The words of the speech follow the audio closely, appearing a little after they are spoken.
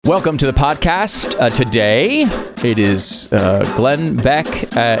Welcome to the podcast. Today, it is Glenn Beck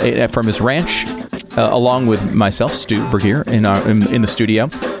from his ranch, along with myself, Stu Bergier, in the studio.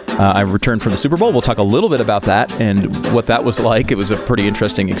 I returned from the Super Bowl. We'll talk a little bit about that and what that was like. It was a pretty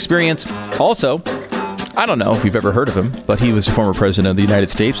interesting experience. Also, I don't know if you've ever heard of him, but he was a former president of the United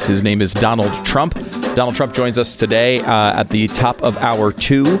States. His name is Donald Trump. Donald Trump joins us today at the top of hour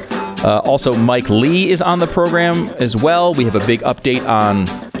 2. Also, Mike Lee is on the program as well. We have a big update on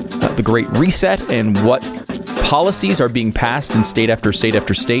the Great Reset and what policies are being passed in state after state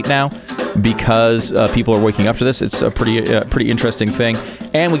after state now because people are waking up to this. It's a pretty interesting thing.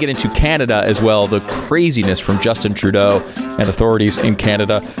 And we get into Canada as well, the craziness from Justin Trudeau and authorities in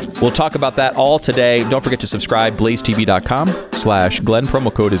Canada. We'll talk about that all today. Don't forget to subscribe, blazetv.com/Glenn.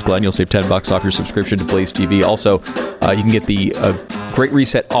 Promo code is Glenn. You'll save $10 off your subscription to Blaze TV. Also, you can get the Great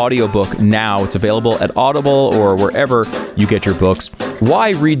Reset audiobook now. It's available at Audible or wherever you get your books.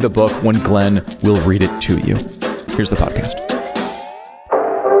 Why read the book when Glenn will read it to you? Here's the podcast.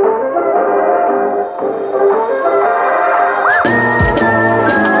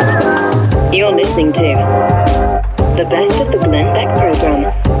 You're listening to the best of the Glenn Beck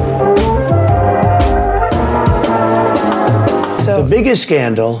program. So the biggest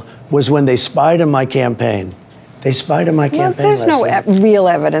scandal was when they spied on my campaign. They spied on my campaign. There's no real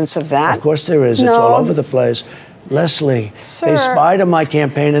evidence of that. Of course there is. No. It's all over the place. Leslie, Sir, they spied on my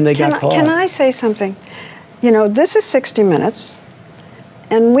campaign and they got caught. Can I say something? You know, this is 60 Minutes,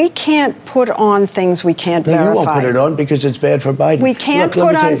 and we can't put on things we can't verify. You won't put it on because it's bad for Biden. We can't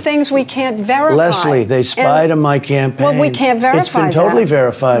put on things we can't verify. Leslie, they spied on my campaign. Well, we can't verify It's been totally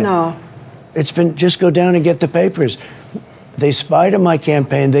verified. No. It's been, just go down and get the papers. They spied on my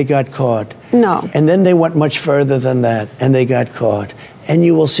campaign, they got caught. No. And then they went much further than that, and they got caught. And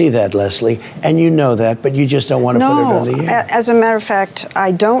you will see that, Leslie, and you know that, but you just don't want to put it on the air. As a matter of fact,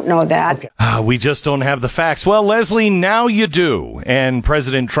 I don't know that. Okay. We just don't have the facts. Well, Leslie, now you do. And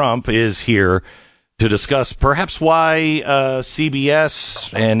President Trump is here to discuss perhaps why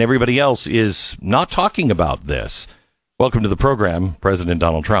CBS and everybody else is not talking about this. Welcome to the program, President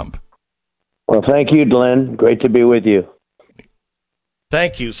Donald Trump. Well, thank you, Glenn. Great to be with you.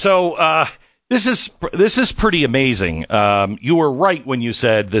 Thank you. So this is pretty amazing. You were right when you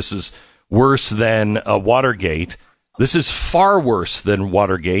said this is worse than Watergate. This is far worse than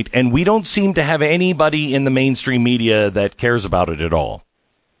Watergate, and we don't seem to have anybody in the mainstream media that cares about it at all.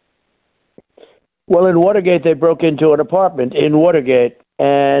 Well, in Watergate, they broke into an apartment in Watergate,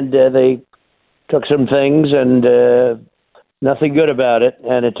 and they took some things, and nothing good about it,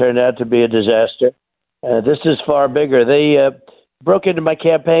 and it turned out to be a disaster. This is far bigger. They broke into my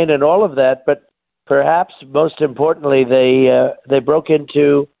campaign and all of that, but perhaps most importantly, they broke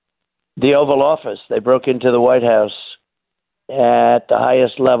into the Oval Office. They broke into the White House at the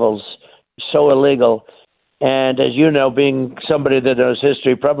highest levels. So illegal. And as you know, being somebody that knows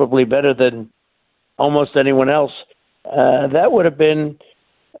history probably better than almost anyone else, that would have been,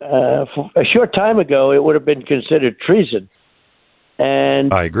 a short time ago, it would have been considered treason.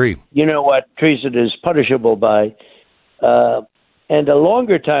 And I agree. You know what treason is punishable by. And a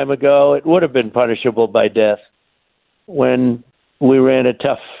longer time ago, it would have been punishable by death when we ran a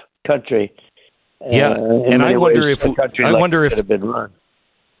tough country. Yeah, and I wonder if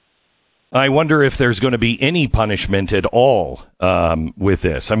there's going to be any punishment at all with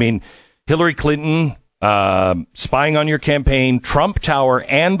this. I mean, Hillary Clinton spying on your campaign, Trump Tower,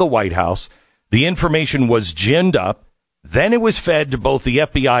 and the White House. The information was ginned up. Then it was fed to both the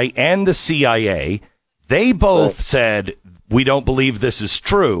FBI and the CIA. They both said, we don't believe this is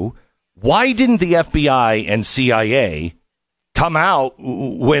true. Why didn't the FBI and CIA come out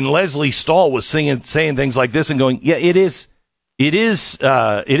when Leslie Stahl was saying things like this and going, yeah, it is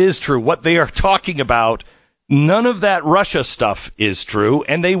true. What they are talking about, none of that Russia stuff is true,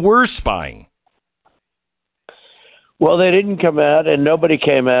 and they were spying. Well, they didn't come out, and nobody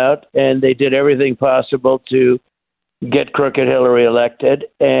came out, and they did everything possible to get crooked Hillary elected,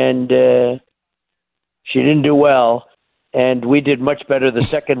 and she didn't do well. And we did much better the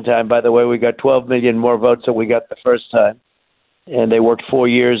second time. By the way, we got 12 million more votes than we got the first time. And they worked 4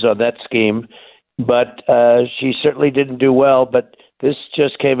 years on that scheme. But she certainly didn't do well. But this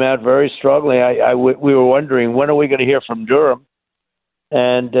just came out very strongly. We were wondering, when are we going to hear from Durham?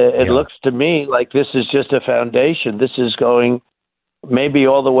 And it looks to me like this is just a foundation. This is going maybe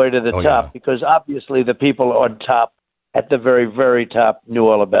all the way to the top, because obviously the people on top, at the very, very top, knew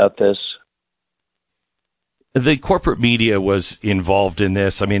all about this. The corporate media was involved in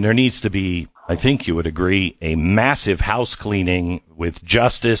this. I mean, there needs to be, I think you would agree, a massive house cleaning with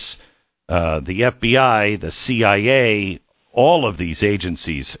justice, the FBI, the CIA, all of these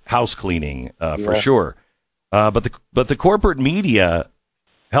agencies house cleaning for sure. But the corporate media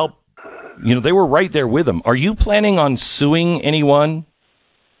helped. They were right there with them. Are you planning on suing anyone?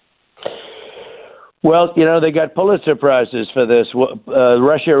 Well, they got Pulitzer prizes for this.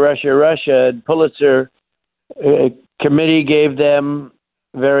 Russia, and Pulitzer committee gave them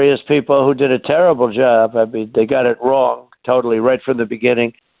various people who did a terrible job. I mean, they got it wrong totally right from the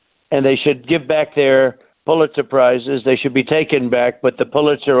beginning, and they should give back their Pulitzer prizes. They should be taken back, but the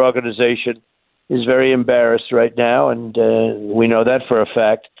Pulitzer organization is very embarrassed right now, and we know that for a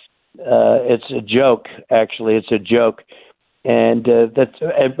fact. It's a joke, actually. It's a joke.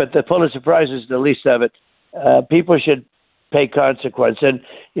 But the Pulitzer Prize is the least of it. People should pay consequence. And,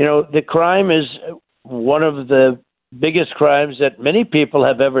 the crime is one of the biggest crimes that many people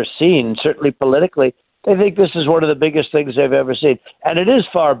have ever seen, certainly politically. They think this is one of the biggest things they've ever seen. And it is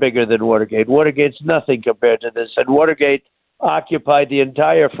far bigger than Watergate. Watergate's nothing compared to this. And Watergate occupied the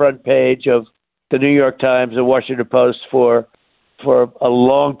entire front page of the New York Times and Washington Post for a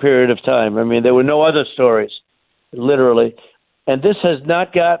long period of time. I mean, there were no other stories, literally. And this has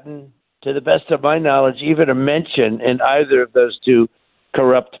not gotten, to the best of my knowledge, even a mention in either of those two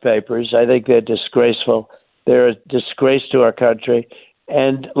corrupt papers. I think they're disgraceful. They're a disgrace to our country.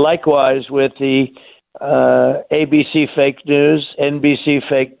 And likewise with the ABC fake news, NBC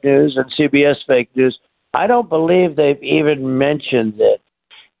fake news, and CBS fake news, I don't believe they've even mentioned it.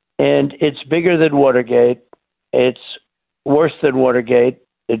 And it's bigger than Watergate. It's worse than Watergate.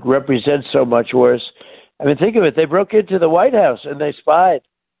 It represents so much worse. I mean, think of it. They broke into the White House and they spied.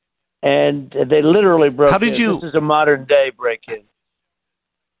 And they literally broke in. This is a modern day break-in.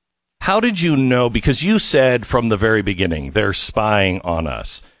 How did you know? Because you said from the very beginning, they're spying on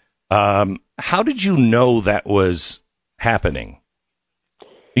us. How did you know that was happening?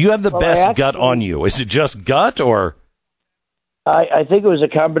 You have the best gut on you. Is it just gut or? I think it was a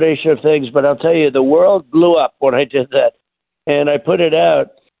combination of things, but I'll tell you, the world blew up when I did that. And I put it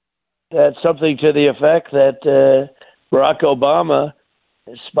out that something to the effect that Barack Obama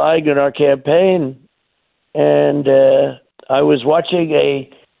is spying on our campaign. And I was watching a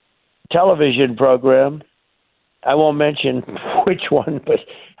television program. I won't mention which one, but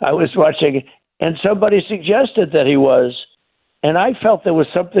I was watching, and somebody suggested that he was. And I felt there was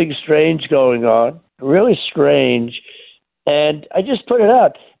something strange going on, really strange. And I just put it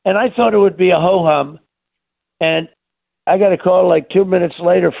out. And I thought it would be a ho-hum. And I got a call like 2 minutes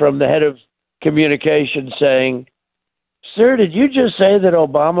later from the head of communications saying, "Sir, did you just say that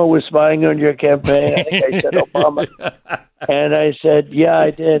Obama was spying on your campaign?" I think I said Obama. And I said, "Yeah,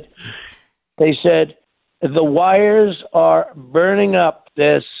 I did." They said, "The wires are burning up.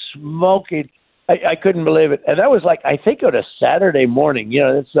 They're smoking." I couldn't believe it. And that was like, I think on a Saturday morning.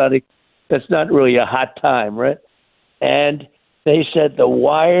 That's not really a hot time, right? And they said, the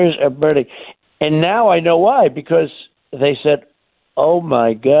wires are burning. And now I know why, because they said, "Oh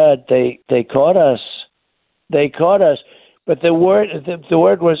my God, they caught us. They caught us." But the word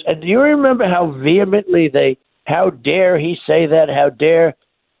was, and do you remember how vehemently how dare he say that? How dare?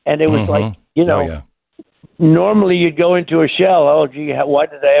 And it was like, normally you'd go into a shell. Oh, gee, why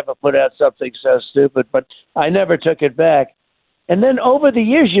did I ever put out something so stupid? But I never took it back. And then over the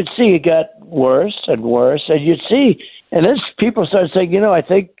years, you'd see it got worse and worse, and you'd see, and then people started saying, I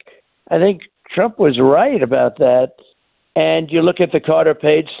think Trump was right about that. And you look at the Carter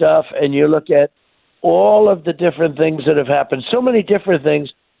Page stuff, and you look at all of the different things that have happened, so many different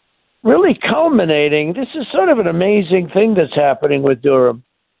things, really culminating. This is sort of an amazing thing that's happening with Durham,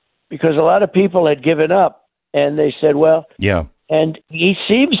 because a lot of people had given up, and they said, well, yeah. And he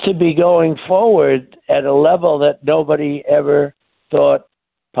seems to be going forward at a level that nobody ever thought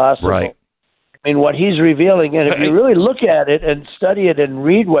possible. Right. I mean, what he's revealing, and if you really look at it and study it and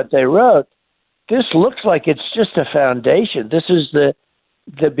read what they wrote, this looks like it's just a foundation. This is the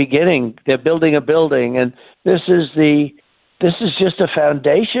beginning. They're building a building, and this is just a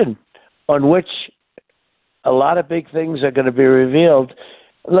foundation on which a lot of big things are going to be revealed.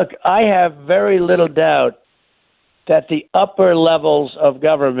 Look, I have very little doubt that the upper levels of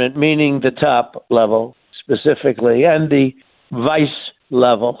government, meaning the top level specifically, and the vice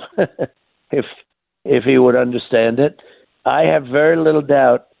level, if he would understand it, I have very little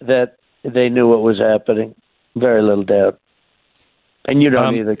doubt that they knew what was happening. Very little doubt. And you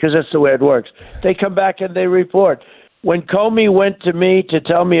don't either, because that's the way it works. They come back and they report. When Comey went to me to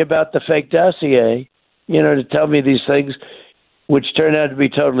tell me about the fake dossier, to tell me these things, which turned out to be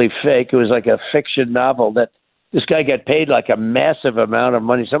totally fake. It was like a fiction novel that this guy got paid like a massive amount of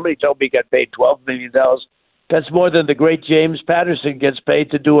money. Somebody told me he got paid $12 million. That's more than the great James Patterson gets paid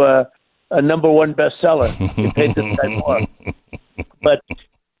to do a a number one bestseller. You paid this guy more.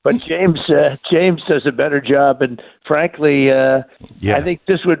 But James does a better job, and frankly, I think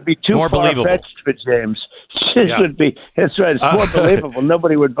this would be too far-fetched for James. This would be, that's right, it's more believable.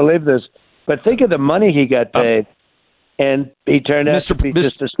 Nobody would believe this. But think of the money he got paid, and he turned out to be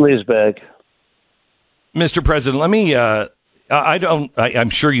just a sleazebag. Mr. President, let me, I'm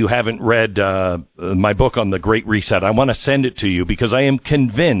sure you haven't read my book on the Great Reset. I want to send it to you because I am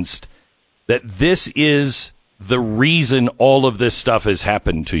convinced that this is the reason all of this stuff has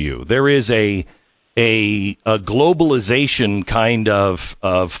happened to you. There is a globalization kind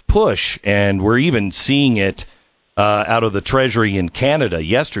of push, and we're even seeing it out of the Treasury in Canada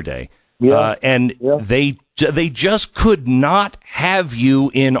yesterday. They just could not have you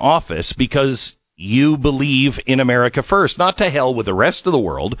in office because you believe in America first. Not to hell with the rest of the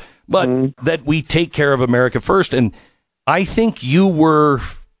world, but that we take care of America first. And I think you were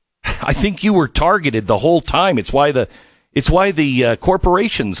targeted the whole time. It's why the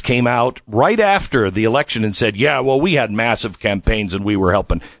corporations came out right after the election and said, "Yeah, well, we had massive campaigns and we were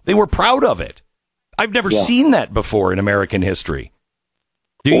helping." They were proud of it. I've never seen that before in American history.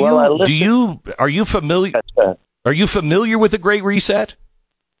 Are you familiar with the Great Reset?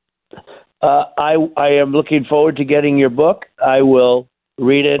 I am looking forward to getting your book. I will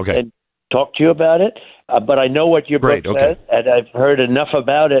read it and talk to you about it. But I know what your book says, and I've heard enough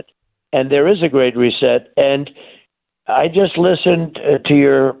about it. And there is a Great Reset. And I just listened to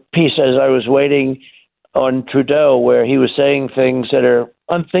your piece as I was waiting on Trudeau, where he was saying things that are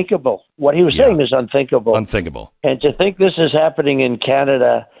unthinkable. What he was saying is unthinkable. Unthinkable. And to think this is happening in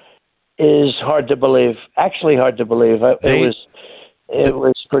Canada is hard to believe. Actually, hard to believe. It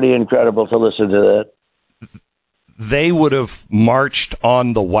was pretty incredible to listen to that. They would have marched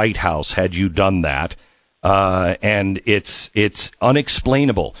on the White House had you done that, and it's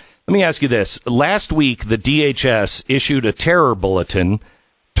unexplainable. Let me ask you this. Last week, the DHS issued a terror bulletin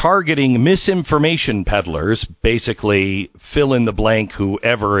targeting misinformation peddlers, basically fill in the blank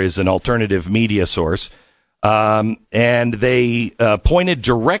whoever is an alternative media source, and they pointed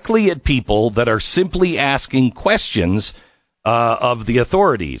directly at people that are simply asking questions of the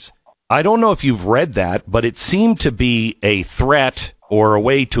authorities. I don't know if you've read that, but it seemed to be a threat or a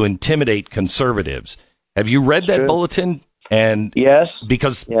way to intimidate conservatives. Have you read that bulletin? And yes,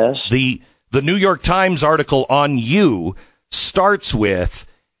 because the New York Times article on you starts with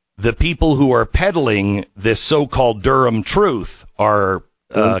the people who are peddling this so-called Durham truth are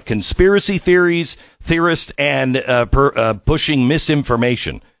conspiracy theorists and pushing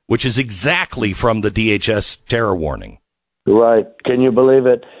misinformation, which is exactly from the DHS terror warning. Right. Can you believe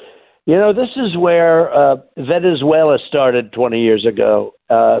it? You know, this is where Venezuela started 20 years ago.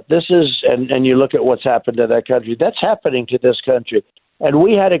 This is, and you look at what's happened to that country. That's happening to this country. And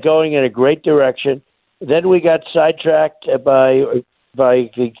we had it going in a great direction. Then we got sidetracked by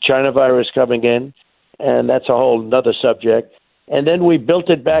the China virus coming in, and that's a whole other subject. And then we built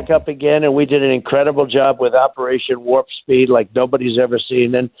it back up again, and we did an incredible job with Operation Warp Speed like nobody's ever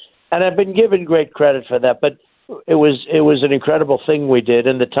seen. And I've been given great credit for that. But it was an incredible thing we did,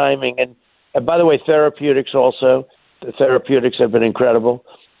 and the timing. And by the way, therapeutics also. The therapeutics have been incredible.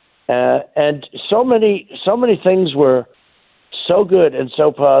 And so many things were so good and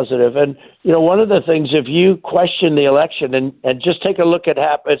so positive. And, you know, one of the things, if you question the election and just take a look at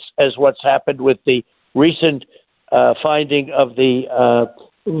what's happened with the recent finding of the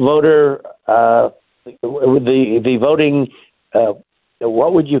voter, the voting,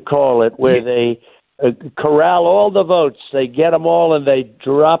 what would you call it, where they corral all the votes. They get them all and they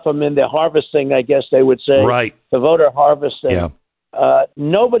drop them in the harvesting, I guess they would say. Right. The voter harvesting. Yeah.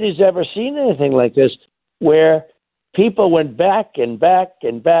 Nobody's ever seen anything like this, where people went back and back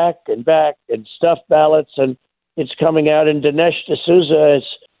and back and back and stuffed ballots, and it's coming out. And Dinesh D'Souza,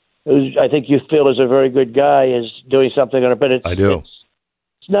 who I think you feel is a very good guy, is doing something on it. But I do.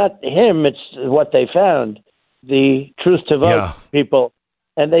 It's not him. It's what they found. The Truth to Vote people.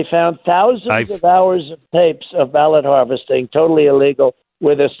 And they found thousands of hours of tapes of ballot harvesting, totally illegal,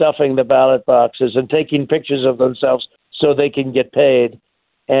 where they're stuffing the ballot boxes and taking pictures of themselves so they can get paid.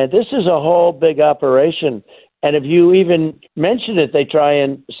 And this is a whole big operation. And if you even mention it, they try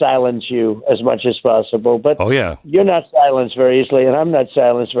and silence you as much as possible. But you're not silenced very easily, and I'm not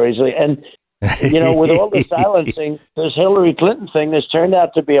silenced very easily. And, you know, with all the silencing, this Hillary Clinton thing has turned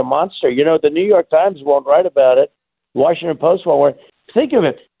out to be a monster. You know, the New York Times won't write about it. Washington Post won't write. Think of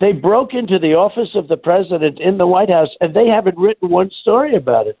it. They broke into the office of the president in the White House, and they haven't written one story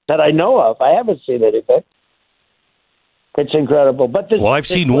about it that I know of. I haven't seen anything. It's incredible. But I've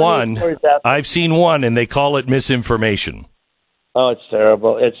seen one. I've seen one, and they call it misinformation. Oh, it's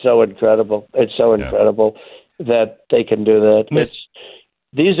terrible. It's so incredible. It's so incredible that they can do that.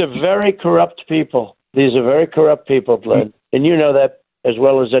 These are very corrupt people. These are very corrupt people, Glenn. And you know that as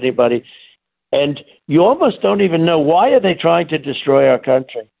well as anybody. And you almost don't even know, why are they trying to destroy our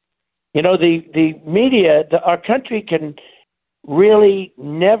country? You know, the media, our country can really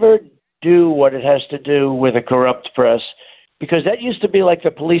never do what it has to do with a corrupt press, because that used to be like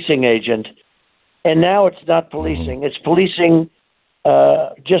the policing agent. And now it's not policing. It's policing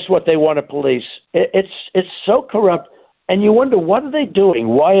just what they want to police. It's so corrupt. And you wonder, what are they doing?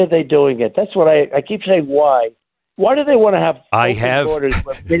 Why are they doing it? That's what I keep saying. Why? Why do they want to have borders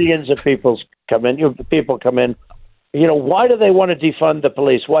where millions of people come in? People come in. You know, why do they want to defund the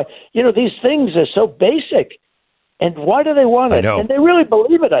police? Why? You know, these things are so basic. And why do they want it? I know. And they really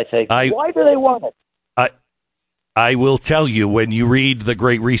believe it, I think. Why do they want it? I will tell you, when you read The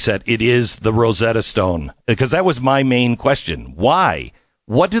Great Reset, it is the Rosetta Stone. Because that was my main question. Why?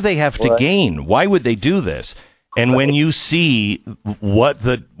 What do they have to gain? Why would they do this? And when you see what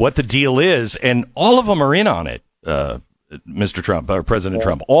the deal is, and all of them are in on it, Mr. Trump, or President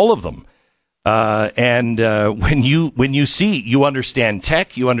Trump, all of them. When you see, you understand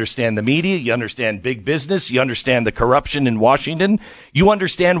tech, you understand the media, you understand big business, you understand the corruption in Washington, you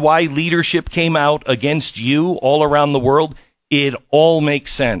understand why leadership came out against you all around the world. It all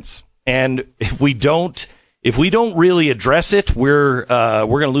makes sense. And if we don't really address it, we're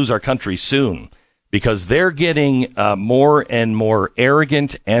going to lose our country soon, because they're getting more and more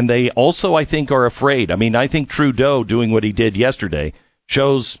arrogant, and they also, I think, are afraid. I mean, I think Trudeau doing what he did yesterday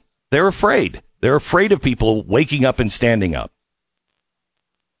shows they're afraid. They're afraid of people waking up and standing up.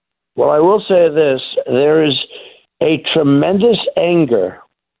 Well, I will say this. There is a tremendous anger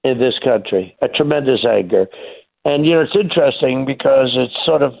in this country, a tremendous anger. And, you know, it's interesting because it's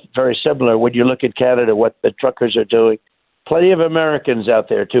sort of very similar when you look at Canada, what the truckers are doing. Plenty of Americans out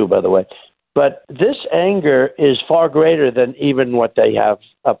there, too, by the way. But this anger is far greater than even what they have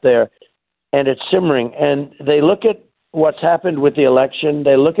up there. And it's simmering. And they look at what's happened with the election.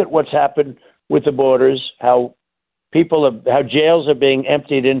 They look at what's happened with the borders, how jails are being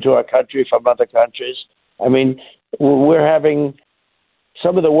emptied into our country from other countries. I mean, we're having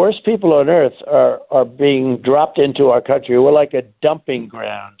some of the worst people on earth are being dropped into our country. We're like a dumping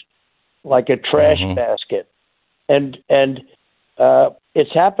ground, like a trash basket. And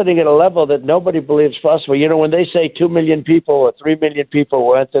it's happening at a level that nobody believes possible. You know, when they say 2 million people or 3 million people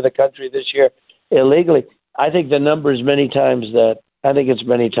will enter the country this year illegally, I think the number is many times that. I think it's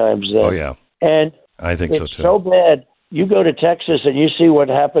many times that. Oh, yeah. And I think so, too. It's so bad. You go to Texas and you see what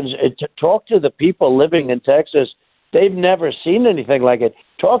happens. Talk to the people living in Texas. They've never seen anything like it.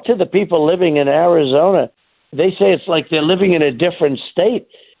 Talk to the people living in Arizona. They say it's like they're living in a different state.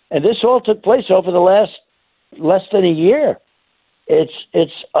 And this all took place over the last less than a year.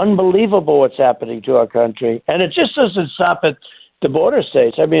 It's unbelievable what's happening to our country. And it just doesn't stop at the border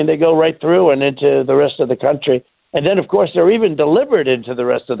states. I mean, they go right through and into the rest of the country. And then, of course, they're even delivered into the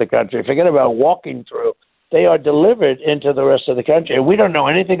rest of the country. Forget about walking through. They are delivered into the rest of the country. And we don't know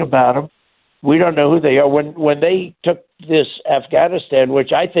anything about them. We don't know who they are. When they took this Afghanistan,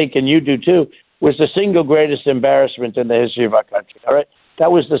 which I think, and you do too, was the single greatest embarrassment in the history of our country. All right?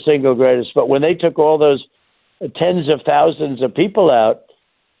 That was the single greatest. But when they took all those tens of thousands of people out,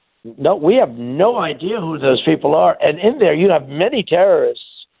 no, we have no idea who those people are. And in there, you have many terrorists.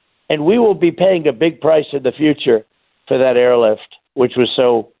 And we will be paying a big price in the future for that airlift, which was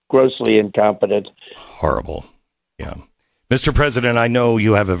so grossly incompetent. Horrible. Yeah. Mr. President, I know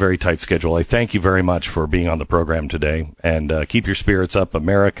you have a very tight schedule. I thank you very much for being on the program today. And keep your spirits up.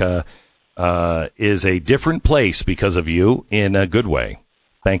 America is a different place because of you in a good way.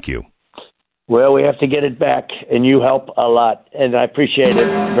 Thank you. Well, we have to get it back, and you help a lot. And I appreciate it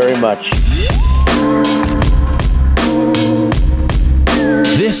very much.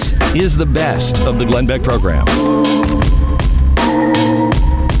 This is the best of the Glenn Beck program.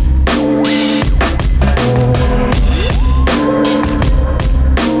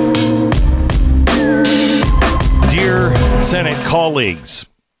 Dear Senate colleagues,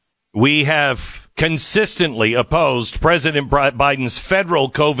 we have consistently opposed President Biden's federal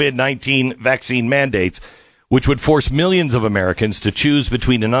COVID-19 vaccine mandates, which would force millions of Americans to choose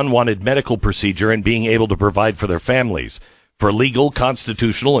between an unwanted medical procedure and being able to provide for their families. For legal,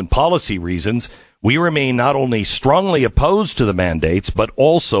 constitutional, and policy reasons, we remain not only strongly opposed to the mandates, but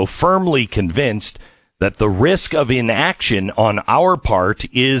also firmly convinced that the risk of inaction on our part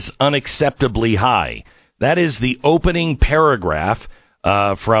is unacceptably high. That is the opening paragraph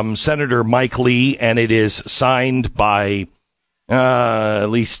from Senator Mike Lee, and it is signed by at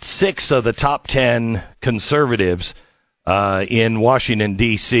least 6 of the top 10 conservatives in Washington,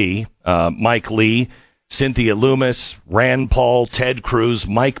 D.C., Mike Lee, Cynthia Loomis, Rand Paul, Ted Cruz,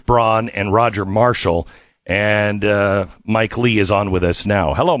 Mike Braun, and Roger Marshall. And Mike Lee is on with us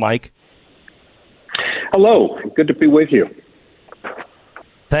now. Hello, Mike. Hello. Good to be with you.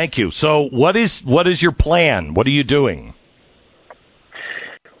 Thank you. So what is your plan? What are you doing?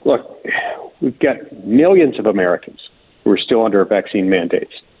 Look, we've got millions of Americans who are still under vaccine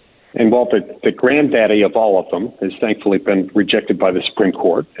mandates. And while the granddaddy of all of them has thankfully been rejected by the Supreme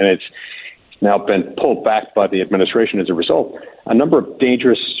Court, and it's now been pulled back by the administration as a result, a number of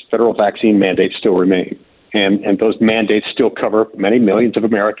dangerous federal vaccine mandates still remain. And those mandates still cover many millions of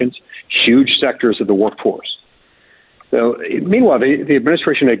Americans, huge sectors of the workforce. So, meanwhile, the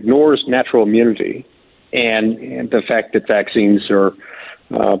administration ignores natural immunity and the fact that vaccines are,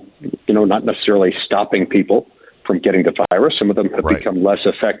 not necessarily stopping people from getting the virus. Some of them have become less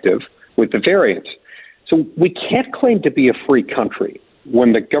effective with the variants. So we can't claim to be a free country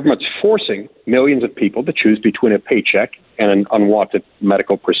when the government's forcing millions of people to choose between a paycheck and an unwanted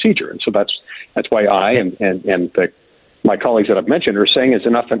medical procedure. And so that's why I and my colleagues that I've mentioned are saying is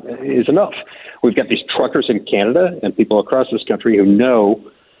enough is enough. We've got these truckers in Canada and people across this country who know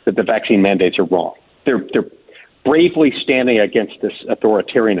that the vaccine mandates are wrong. They're bravely standing against this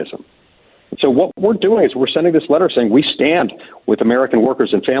authoritarianism. And so what we're doing is we're sending this letter saying we stand with American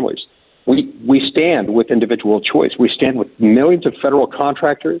workers and families. We stand with individual choice. We stand with millions of federal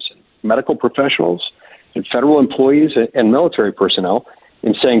contractors, medical professionals, and federal employees and military personnel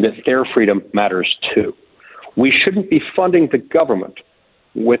in saying that their freedom matters too. We shouldn't be funding the government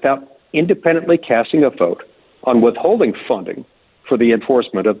without independently casting a vote on withholding funding for the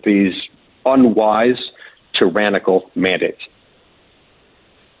enforcement of these unwise, tyrannical mandates.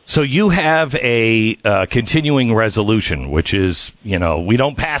 So you have a continuing resolution, which is, we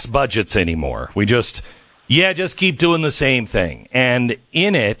don't pass budgets anymore. We just keep doing the same thing. And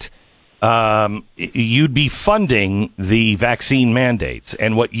in it, you'd be funding the vaccine mandates.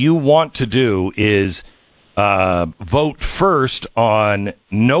 And what you want to do is vote first on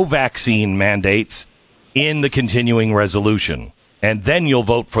no vaccine mandates in the continuing resolution. And then you'll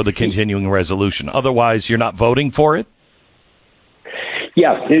vote for the continuing resolution. Otherwise, you're not voting for it?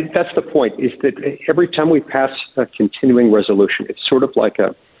 Yeah, that's the point, is that every time we pass a continuing resolution, it's sort of like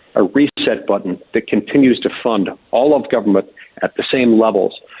a reset button that continues to fund all of government at the same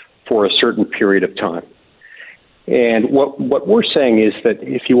levels for a certain period of time. And what we're saying is that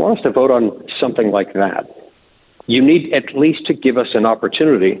if you want us to vote on something like that, you need at least to give us an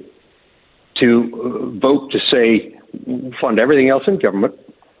opportunity to vote to say fund everything else in government,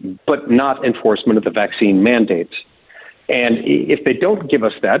 but not enforcement of the vaccine mandates. And if they don't give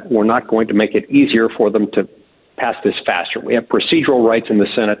us that, we're not going to make it easier for them to pass this faster. We have procedural rights in the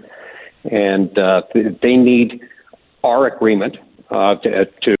Senate, and they need our agreement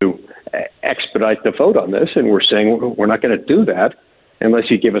to expedite the vote on this. And we're saying we're not going to do that unless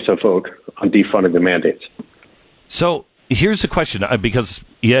you give us a vote on defunding the mandates. So here's the question, because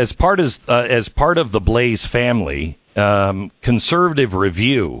as part of the Blaze family, Conservative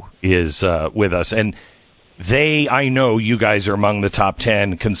Review is with us, and I know you guys are among the top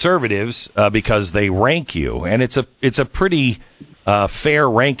 10 conservatives because they rank you, and it's a pretty fair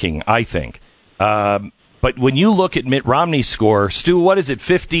ranking, I think. But when you look at Mitt Romney's score, Stu, what is it,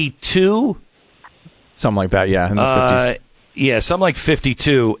 52? Something like that, yeah, in the 50s. Yeah, something like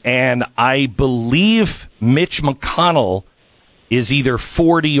 52, and I believe Mitch McConnell is either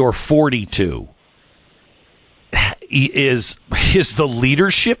 40 or 42. Is the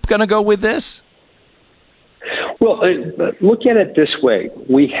leadership going to go with this? Well, look at it this way.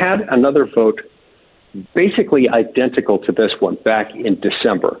 We had another vote basically identical to this one back in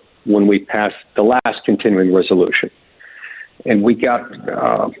December when we passed the last continuing resolution. And we got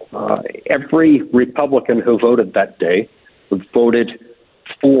every Republican who voted that day voted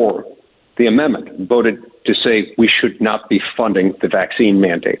for the amendment, voted to say we should not be funding the vaccine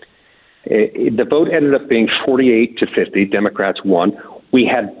mandate. The vote ended up being 48 to 50. Democrats won. We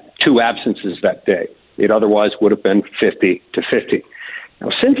had two absences that day. It otherwise would have been 50 to 50. Now,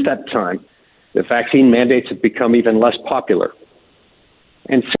 since that time, the vaccine mandates have become even less popular.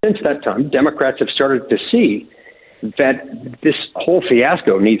 And since that time, Democrats have started to see that this whole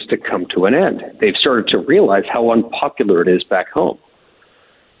fiasco needs to come to an end. They've started to realize how unpopular it is back home.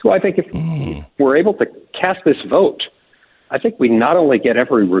 So I think if we're able to cast this vote, I think we not only get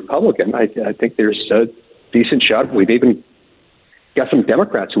every Republican, I think there's a decent shot we've even got some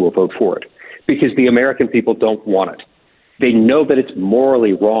Democrats who will vote for it, because the American people don't want it. They know that it's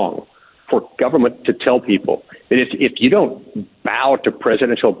morally wrong for government to tell people that if you don't bow to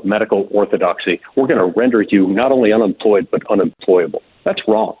presidential medical orthodoxy, we're going to render you not only unemployed but unemployable. That's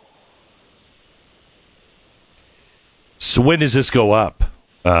wrong. So when does this go up,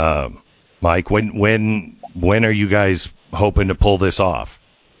 Mike? When are you guys hoping to pull this off?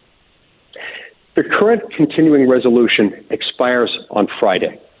 The current continuing resolution expires on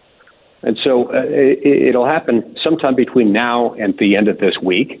Friday. And so it'll happen sometime between now and the end of this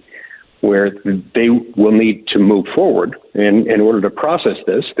week, where they will need to move forward. And in order to process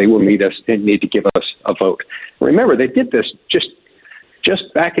this, they will need to give us a vote. Remember, they did this just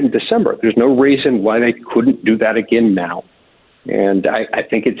back in December. There's no reason why they couldn't do that again now. And I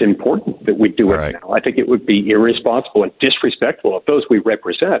think it's important that we do it now. I think it would be irresponsible and disrespectful of those we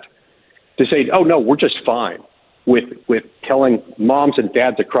represent to say, oh, no, we're just fine with telling moms and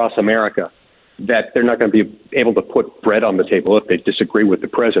dads across America that they're not going to be able to put bread on the table if they disagree with the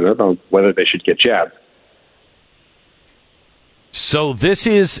president on whether they should get jabbed. So this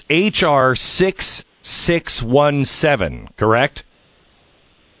is H.R. 6617, correct?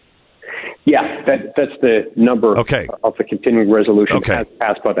 Yeah, that's the number of the continuing resolution as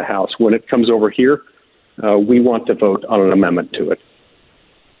passed by the House. When it comes over here, we want to vote on an amendment to it.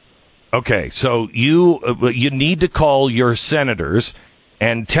 Okay, so you need to call your senators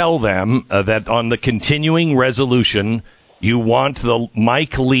and tell them that on the continuing resolution, you want the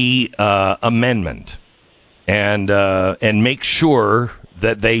Mike Lee amendment, and make sure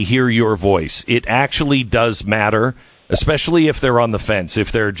that they hear your voice. It actually does matter, especially if they're on the fence,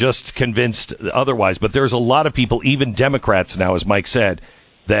 if they're just convinced otherwise. But there's a lot of people, even Democrats now, as Mike said,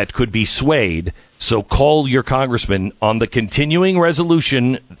 that could be swayed. So call your congressman on the continuing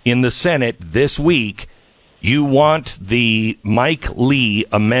resolution in the Senate this week. You want the Mike Lee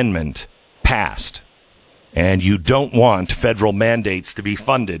amendment passed, and you don't want federal mandates to be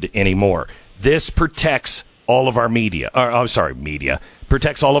funded anymore. This protects all of our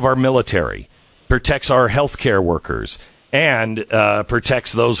protects all of our military, protects our healthcare workers, and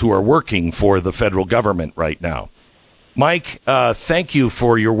protects those who are working for the federal government right now. Mike, thank you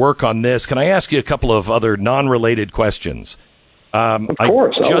for your work on this. Can I ask you a couple of other non-related questions? Of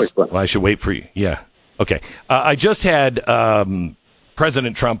course. I should wait for you. Yeah. Okay. I just had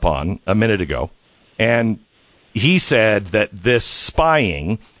President Trump on a minute ago, and he said that this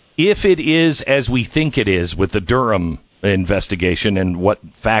spying, if it is as we think it is with the Durham investigation and what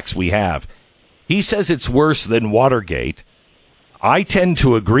facts we have, he says it's worse than Watergate. I tend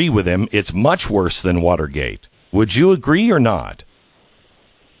to agree with him. It's much worse than Watergate. Would you agree or not?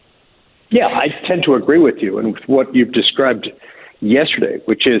 Yeah, I tend to agree with you and with what you've described yesterday,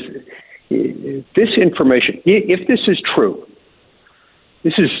 which is this information, if this is true,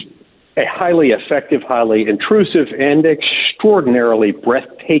 this is a highly effective, highly intrusive, and extraordinarily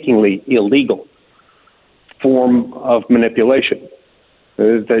breathtakingly illegal form of manipulation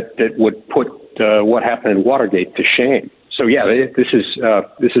that would put what happened in Watergate to shame. So, yeah, this is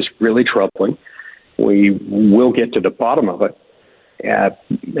really troubling. We will get to the bottom of it,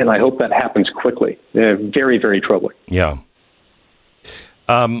 and I hope that happens quickly. Very, very troubling. Yeah.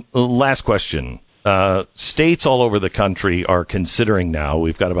 Last question. States all over the country are considering now,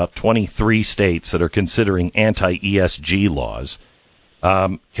 we've got about 23 states that are considering anti-ESG laws.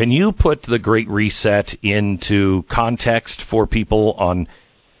 Can you put the Great Reset into context for people on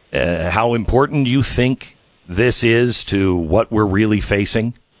how important you think this is to what we're really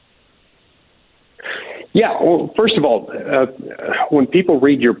facing? Yeah, well, first of all, when people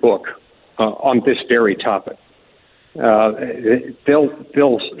read your book on this very topic, they'll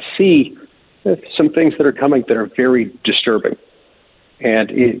see some things that are coming that are very disturbing.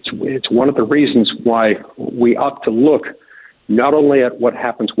 And it's one of the reasons why we ought to look not only at what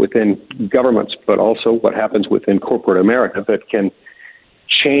happens within governments, but also what happens within corporate America that can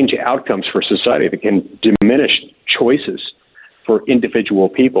change outcomes for society, that can diminish choices for individual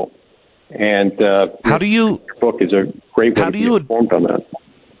people. And your book is a great way to be informed on that.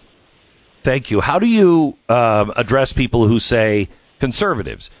 Thank you. How do you address people who say,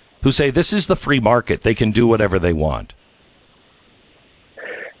 conservatives, who say this is the free market, they can do whatever they want?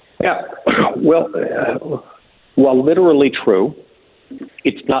 Yeah, well, while literally true,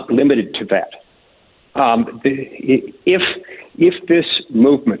 it's not limited to that. If this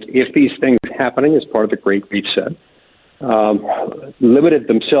movement, if these things happening as part of the Great Reset, limited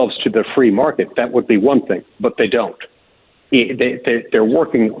themselves to the free market, that would be one thing, but they don't. They're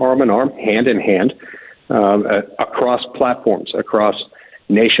working arm in arm, hand in hand, across platforms, across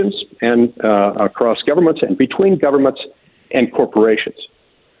nations, and across governments, and between governments and corporations.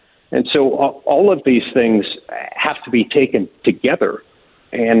 And so all of these things have to be taken together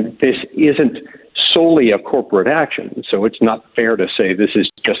And this isn't solely a corporate action, so it's not fair to say this is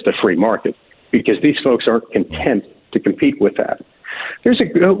just a free market, because these folks aren't content to compete with that.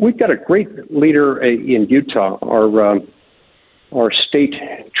 We've got a great leader in Utah. Our state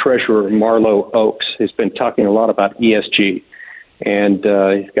treasurer, Marlo Oaks, has been talking a lot about ESG, and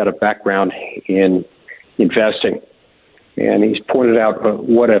he's got a background in investing. And he's pointed out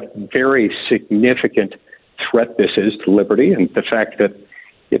what a very significant threat this is to liberty, and the fact that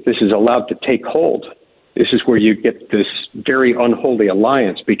if this is allowed to take hold, this is where you get this very unholy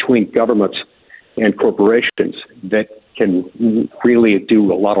alliance between governments and corporations that can really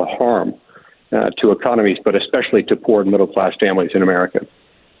do a lot of harm to economies, but especially to poor and middle-class families in America.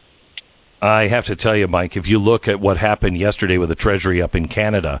 I have to tell you, Mike, if you look at what happened yesterday with the Treasury up in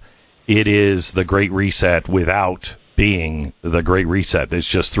Canada, it is the Great Reset without being the Great Reset. It's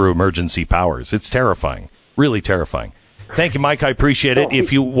just through emergency powers. It's terrifying, really terrifying. Thank you, Mike. I appreciate it.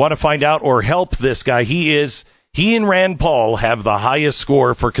 If you want to find out or help this guy, he and Rand Paul have the highest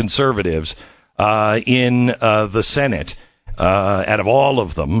score for conservatives in the Senate out of all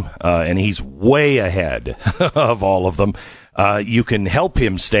of them, and he's way ahead of all of them. You can help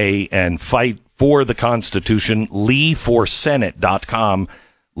him stay and fight for the Constitution. LeeForSenate.com.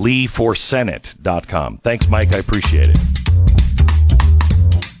 LeeForSenate.com. Thanks, Mike. I appreciate it.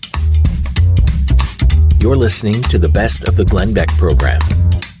 You're listening to the Best of the Glenn Beck program.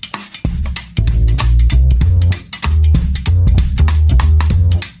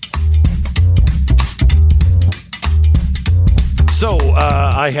 So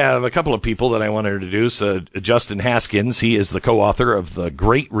I have a couple of people that I want to introduce. Justin Haskins, he is the co-author of The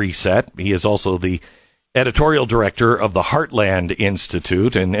Great Reset. He is also the editorial director of the Heartland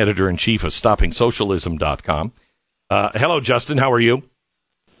Institute and editor-in-chief of StoppingSocialism.com. Hello, Justin. How are you?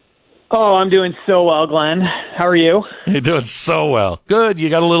 Oh, I'm doing so well, Glenn. How are you? You're doing so well. Good. You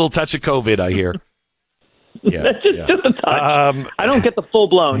got a little touch of COVID, I hear. Yeah, just a touch. I don't get the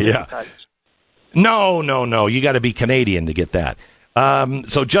full-blown. Yeah. No. You got to be Canadian to get that.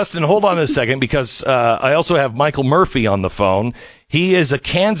 So, Justin, hold on a second, because I also have Michael Murphy on the phone. He is a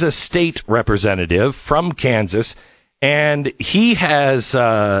Kansas state representative from Kansas, and he's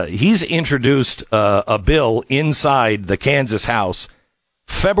introduced a bill inside the Kansas House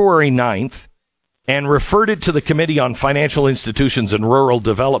February 9th and referred it to the Committee on Financial Institutions and Rural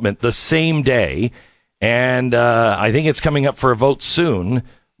Development the same day. And I think it's coming up for a vote soon.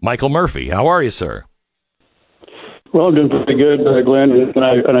 Michael Murphy, how are you, sir? Well, I'm doing pretty good, Glenn,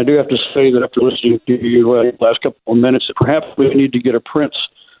 and I do have to say that after listening to you the last couple of minutes, that perhaps we need to get a prince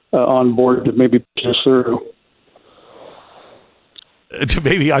on board to maybe push this through.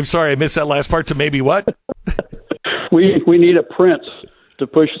 I'm sorry, I missed that last part. To maybe what? We need a prince to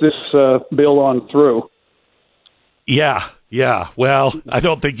push this bill on through. Yeah. Well, I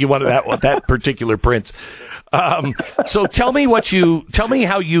don't think you wanted that particular prince. So tell me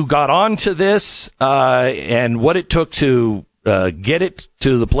how you got onto this, and what it took to get it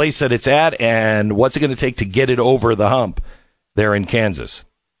to the place that it's at, and what's it going to take to get it over the hump there in Kansas.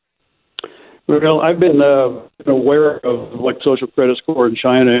 Well, I've been aware of like social credit score in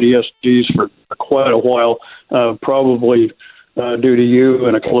China and ESGs for quite a while, probably due to you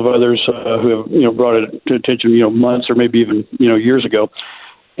and a couple of others who have brought it to attention months or maybe even years ago.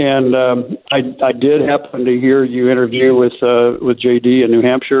 And I did happen to hear you interview with JD in New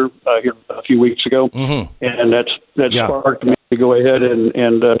Hampshire here a few weeks ago, and that sparked me to go ahead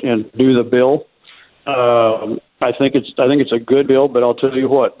and do the bill. I think it's a good bill, but I'll tell you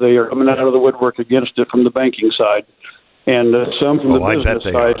what, they are coming out of the woodwork against it from the banking side, and some from the business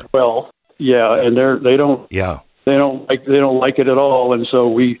side as well. Yeah, and they don't like it at all, and so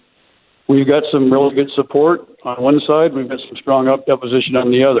we've got some really good support on one side. We've got some strong opposition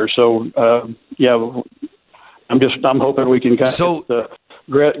on the other. So I'm hoping we can kind of get the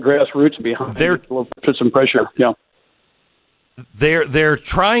grassroots behind it. We'll put some pressure. Yeah. They're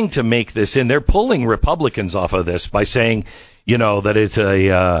trying to make this in. They're pulling Republicans off of this by saying, that it's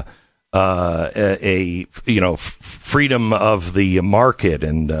freedom of the market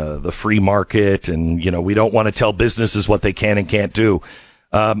and the free market, and we don't want to tell businesses what they can and can't do.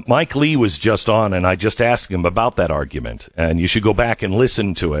 Mike Lee was just on, and I just asked him about that argument, and you should go back and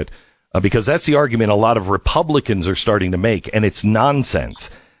listen to it because that's the argument a lot of Republicans are starting to make, and it's nonsense.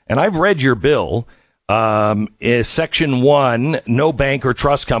 And I've read your bill. Is Section 1, no bank or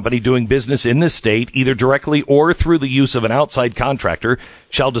trust company doing business in this state, either directly or through the use of an outside contractor,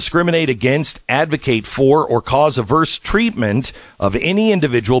 shall discriminate against, advocate for, or cause adverse treatment of any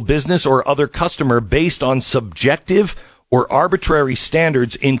individual, business, or other customer based on subjective or arbitrary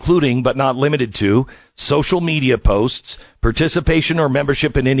standards, including but not limited to social media posts, participation or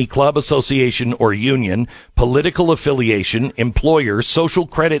membership in any club, association, or union, political affiliation, employer, social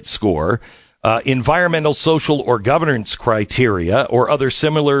credit score, environmental, social, or governance criteria, or other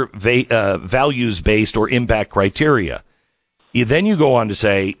similar values-based or impact criteria. Then you go on to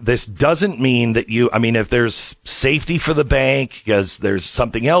say, this doesn't mean that if there's safety for the bank, because there's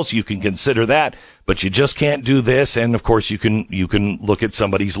something else, you can consider that, but you just can't do this. And of course, you can look at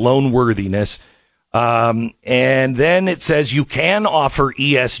somebody's loan worthiness. And then it says you can offer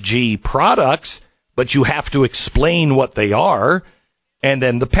ESG products, but you have to explain what they are. And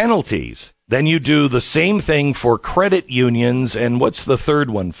then the penalties. Then you do the same thing for credit unions. And what's the third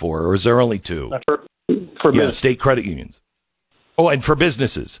one for? Or is there only two? For state credit unions. Oh, and for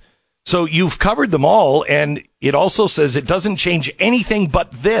businesses. So you've covered them all, and it also says it doesn't change anything but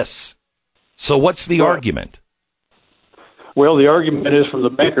this. So what's the argument? Well, the argument is from the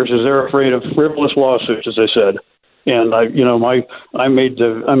bankers is they're afraid of frivolous lawsuits, as I said. And I made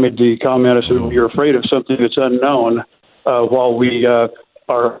the comment. I said, you're afraid of something that's unknown, while we are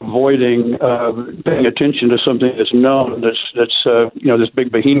avoiding paying attention to something that's known. That's this big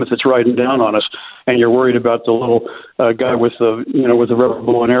behemoth that's riding down on us. And you're worried about the little guy with the rubber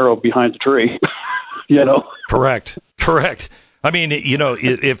bow and arrow behind the tree. Correct. I mean,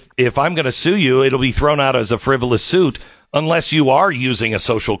 if I'm going to sue you, it'll be thrown out as a frivolous suit unless you are using a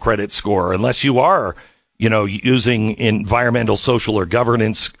social credit score, unless you are, using environmental, social, or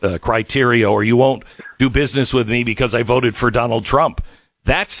governance criteria, or you won't do business with me because I voted for Donald Trump.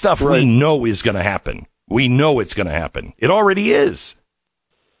 That stuff we know is going to happen. We know it's going to happen. It already is.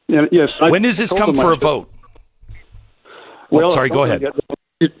 Yes. When does this come for a vote? Well, sorry, go ahead.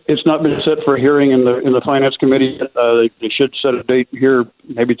 It's not been set for a hearing in the Finance Committee. They should set a date here,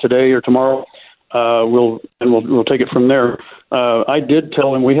 maybe today or tomorrow. We'll take it from there. I did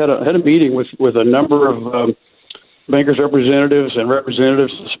tell him we had a meeting with a number of bankers representatives and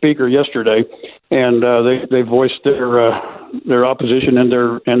representatives of the speaker yesterday, and they voiced their opposition and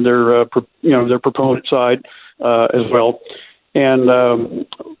their proponent side as well. And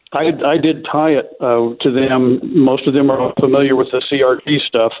I did tie it to them. Most of them are familiar with the CRT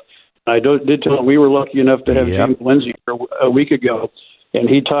stuff. I did tell them we were lucky enough to have Jim Lindsay here a week ago, and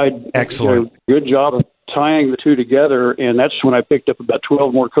he tied. Excellent. Good job of tying the two together, and that's when I picked up about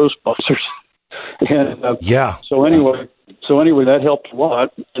 12 more Coastbusters. And So anyway, that helped a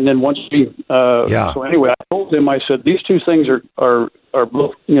lot. And then once so anyway, I told them, I said, these two things are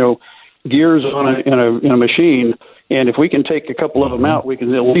both gears in a machine. And if we can take a couple of them out, we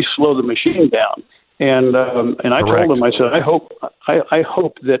can at least slow the machine down. And I told them, I said, I hope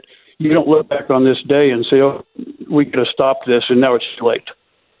that you don't look back on this day and say, oh, we could have stopped this, and now it's too late.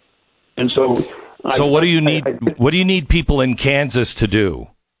 And so, what do you need? What do you need people in Kansas to do?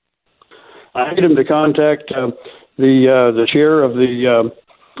 I need them to contact the chair of the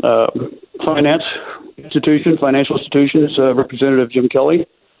financial institutions, Representative Jim Kelly.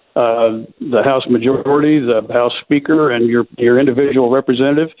 The House Majority, the House Speaker, and your individual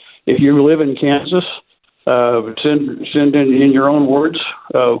representative. If you live in Kansas, send in your own words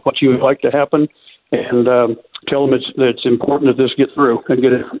what you would like to happen, and tell them it's important that this get through and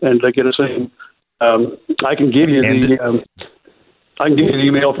get a saying. I can give you the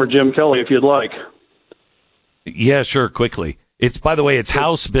email for Jim Kelly if you'd like. Yeah, sure. Quickly. By the way, it's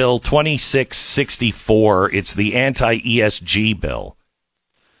House Bill 2664. It's the anti-ESG bill.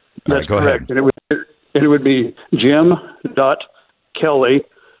 That's go correct. Ahead. And it would be Jim.Kelly,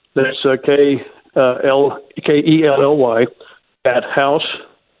 that's Kelly, at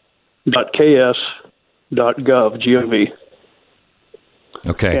house.ks.gov, G-O-V.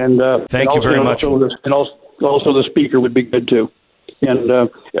 Okay. And thank you very much. Also the speaker would be good too. And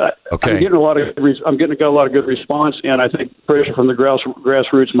okay. I'm getting a lot of good response, and I think pressure from the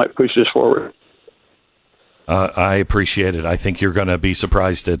grassroots might push this forward. I appreciate it. I think you're going to be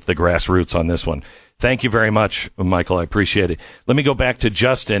surprised at the grassroots on this one. Thank you very much, Michael. I appreciate it. Let me go back to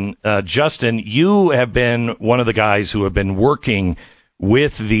Justin. Justin, you have been one of the guys who have been working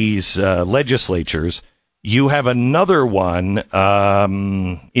with these legislatures. You have another one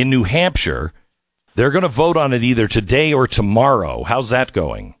in New Hampshire. They're going to vote on it either today or tomorrow. How's that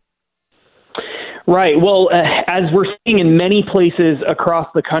going? Right. Well, as we're seeing in many places across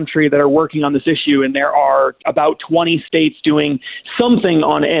the country that are working on this issue, and there are about 20 states doing something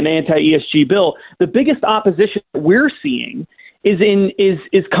on an anti-ESG bill, the biggest opposition that we're seeing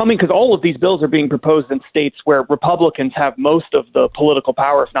is coming because all of these bills are being proposed in states where Republicans have most of the political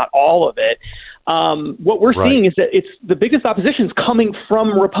power, if not all of it. What we're seeing is that the biggest opposition is coming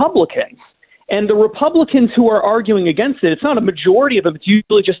from Republicans. And the Republicans who are arguing against it, it's not a majority of them, it's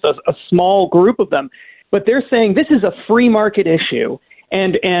usually just a small group of them, but they're saying this is a free market issue.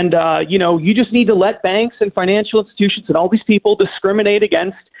 And you just need to let banks and financial institutions and all these people discriminate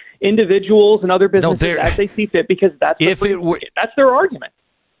against individuals and other businesses as they see fit, because that's their argument.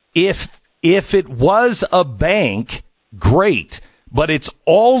 If it was a bank, great, but it's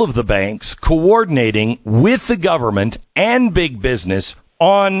all of the banks coordinating with the government and big business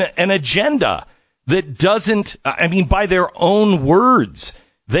on an agenda that doesn't, by their own words,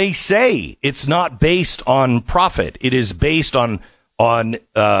 they say it's not based on profit. It is based on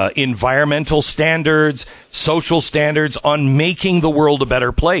environmental standards, social standards, on making the world a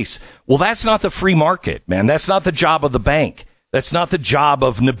better place. Well, that's not the free market, man. That's not the job of the bank. That's not the job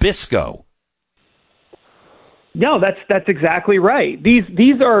of Nabisco. No, that's exactly right.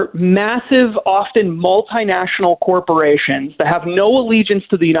 These are massive, often multinational corporations that have no allegiance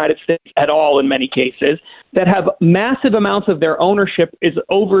to the United States at all in many cases, that have massive amounts of their ownership is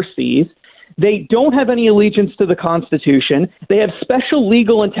overseas. They don't have any allegiance to the Constitution. They have special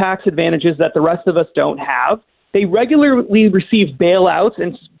legal and tax advantages that the rest of us don't have. They regularly receive bailouts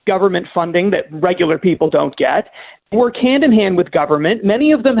and government funding that regular people don't get. They work hand in hand with government.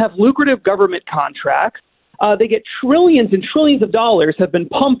 Many of them have lucrative government contracts. They get trillions and trillions of dollars have been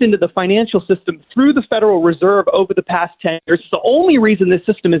pumped into the financial system through the Federal Reserve over the past 10 years. It's the only reason this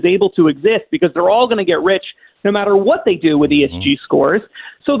system is able to exist, because they're all going to get rich no matter what they do with ESG scores.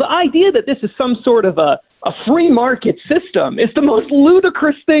 So the idea that this is some sort of a free market system is the most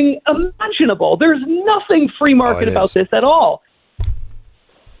ludicrous thing imaginable. There's nothing free market about this at all.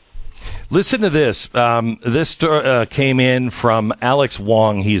 Listen to this. This came in from Alex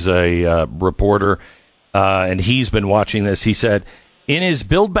Wong. He's a reporter, and he's been watching this. He said, in his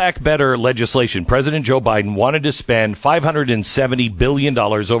Build Back Better legislation, President Joe Biden wanted to spend $570 billion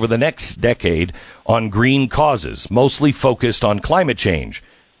over the next decade on green causes, mostly focused on climate change.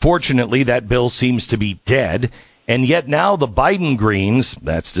 Fortunately, that bill seems to be dead, and yet now the Biden Greens,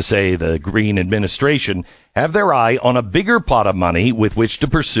 that's to say the Green administration, have their eye on a bigger pot of money with which to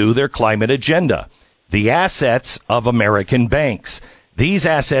pursue their climate agenda: the assets of American banks. These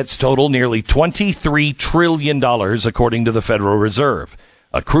assets total nearly $23 trillion, according to the Federal Reserve.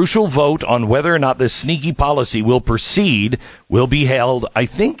 A crucial vote on whether or not this sneaky policy will proceed will be held, I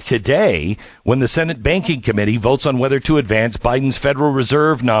think, today, when the Senate Banking Committee votes on whether to advance Biden's Federal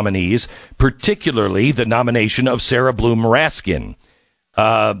Reserve nominees, particularly the nomination of Sarah Bloom Raskin.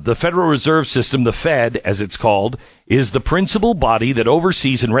 The Federal Reserve System, the Fed, as it's called, is the principal body that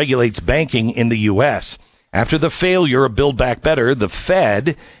oversees and regulates banking in the U.S. After the failure of Build Back Better, the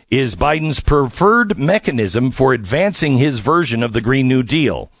Fed is Biden's preferred mechanism for advancing his version of the Green New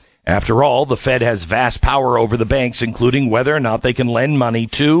Deal. After all, the Fed has vast power over the banks, including whether or not they can lend money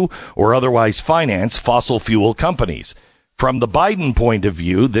to or otherwise finance fossil fuel companies. From the Biden point of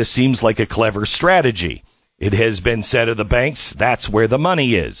view, this seems like a clever strategy. It has been said of the banks, that's where the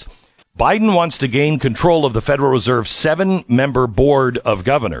money is. Biden wants to gain control of the Federal Reserve's 7-member board of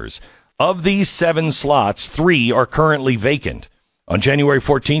governors. Of these 7 slots, 3 are currently vacant. On January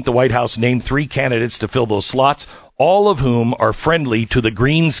 14th, the White House named 3 candidates to fill those slots, all of whom are friendly to the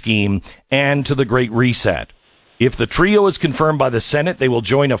Green Scheme and to the Great Reset. If the trio is confirmed by the Senate, they will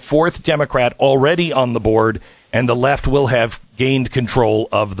join a 4th Democrat already on the board, and the left will have gained control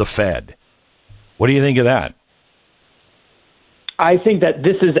of the Fed. What do you think of that? I think that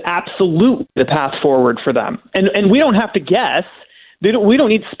this is absolutely the path forward for them. And we don't have to guess. We don't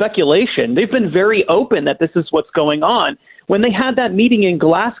need speculation. They've been very open that this is what's going on. When they had that meeting in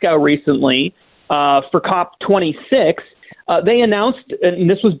Glasgow recently for COP26, they announced, and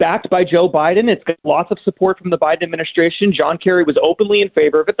this was backed by Joe Biden, it's got lots of support from the Biden administration. John Kerry was openly in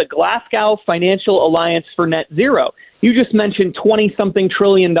favor of it, the Glasgow Financial Alliance for Net Zero. You just mentioned $20-something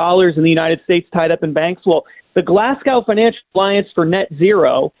trillion in the United States tied up in banks. Well, the Glasgow Financial Alliance for Net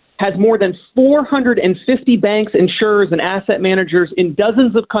Zero has more than 450 banks, insurers, and asset managers in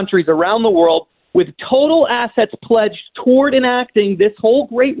dozens of countries around the world, with total assets pledged toward enacting this whole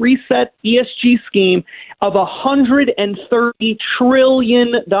Great Reset ESG scheme of $130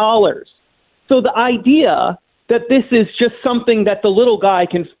 trillion. So the idea that this is just something that the little guy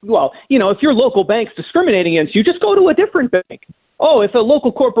can, if your local bank's discriminating against you, just go to a different bank. Oh, if a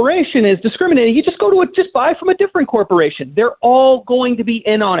local corporation is discriminating, you just just buy from a different corporation. They're all going to be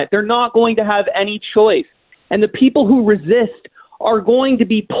in on it. They're not going to have any choice. And the people who resist are going to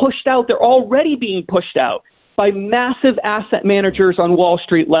be pushed out. They're already being pushed out by massive asset managers on Wall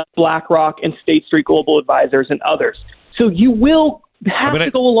Street, like BlackRock and State Street Global Advisors and others. So you will have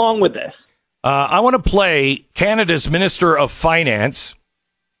to go along with this. I want to play Canada's Minister of Finance,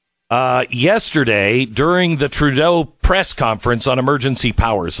 yesterday during the Trudeau press conference on emergency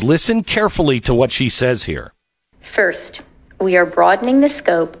powers. Listen carefully to what she says here. First, we are broadening the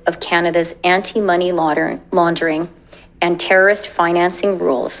scope of Canada's anti-money laundering and terrorist financing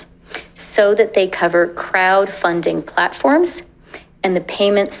rules so that they cover crowdfunding platforms and the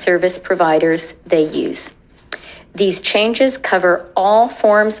payment service providers they use. These changes cover all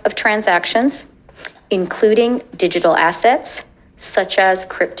forms of transactions, including digital assets, such as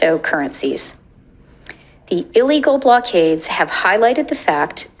cryptocurrencies. The illegal blockades have highlighted the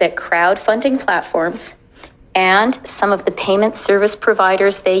fact that crowdfunding platforms and some of the payment service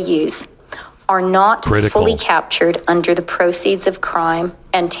providers they use are not fully captured under the Proceeds of Crime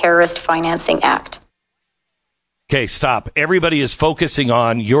and Terrorist Financing Act. Okay, stop. Everybody is focusing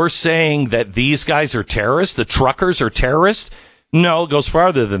on, you're saying that these guys are terrorists? The truckers are terrorists? No, it goes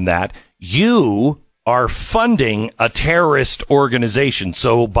farther than that. You are funding a terrorist organization.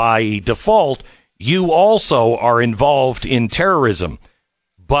 So by default, you also are involved in terrorism.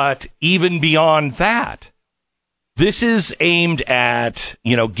 But even beyond that, this is aimed at,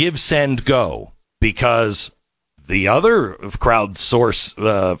 give, send, go, because the other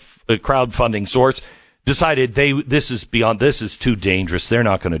crowdfunding source decided this is too dangerous. They're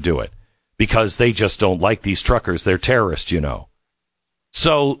not going to do it because they just don't like these truckers. They're terrorists,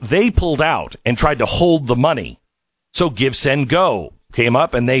 So they pulled out and tried to hold the money. So Give, Send, Go came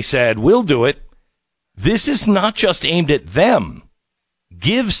up and they said, we'll do it. This is not just aimed at them.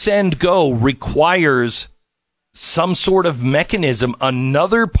 Give, Send, Go requires some sort of mechanism,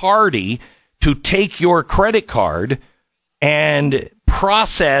 another party to take your credit card and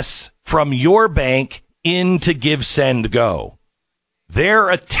process from your bank into Give, Send, Go. They're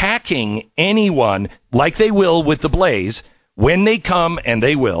attacking anyone like they will with the Blaze. When they come, and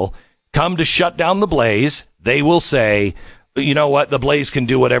they will, come to shut down the Blaze, they will say, you know what, the Blaze can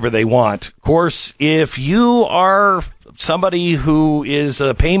do whatever they want. Of course, if you are somebody who is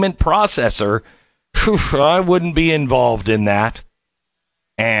a payment processor, I wouldn't be involved in that.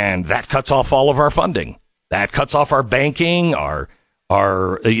 And that cuts off all of our funding. That cuts off our banking, our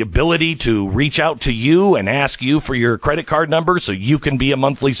ability to reach out to you and ask you for your credit card number so you can be a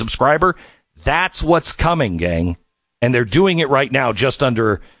monthly subscriber. That's what's coming, gang. And they're doing it right now just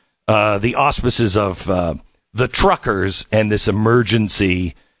under the auspices of the truckers and this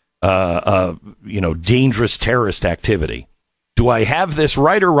emergency, dangerous terrorist activity. Do I have this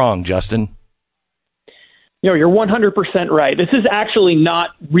right or wrong, Justin? You're 100% right. This is actually not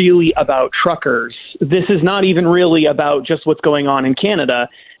really about truckers. This is not even really about just what's going on in Canada.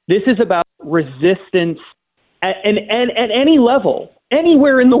 This is about resistance at any level,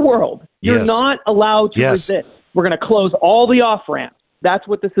 anywhere in the world. You're not allowed to resist. We're going to close all the off-ramps. That's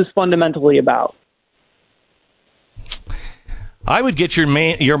what this is fundamentally about. I would get your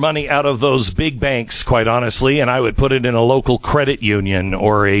money out of those big banks, quite honestly, and I would put it in a local credit union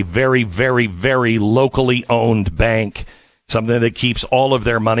or a very, very, very locally owned bank, something that keeps all of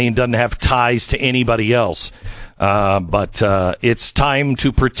their money and doesn't have ties to anybody else. But it's time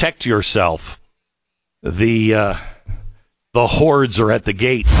to protect yourself. The hordes are at the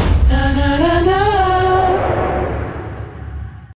gate.